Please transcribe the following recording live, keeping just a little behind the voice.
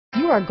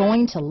are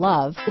going to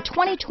love the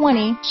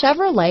 2020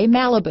 Chevrolet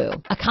Malibu,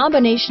 a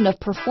combination of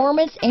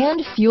performance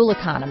and fuel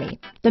economy.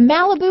 The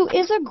Malibu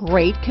is a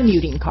great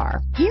commuting car.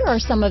 Here are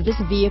some of this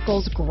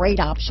vehicle's great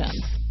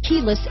options: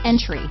 keyless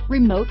entry,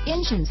 remote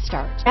engine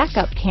start,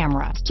 backup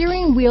camera,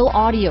 steering wheel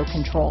audio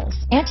controls,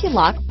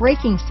 anti-lock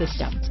braking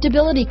system,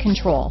 stability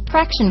control,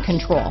 traction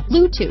control,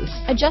 Bluetooth,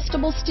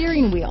 adjustable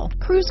steering wheel,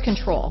 cruise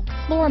control,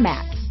 floor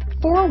mats,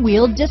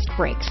 four-wheel disc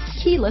brakes,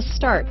 keyless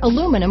start,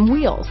 aluminum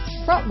wheels,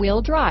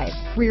 front-wheel drive,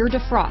 rear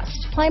defrost,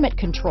 climate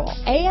control,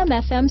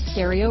 AM/FM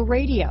stereo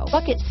radio,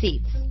 bucket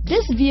seats.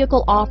 This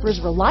vehicle offers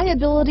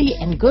reliability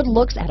and good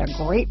looks at a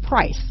great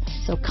price.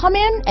 So come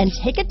in and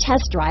take a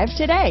test drive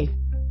today.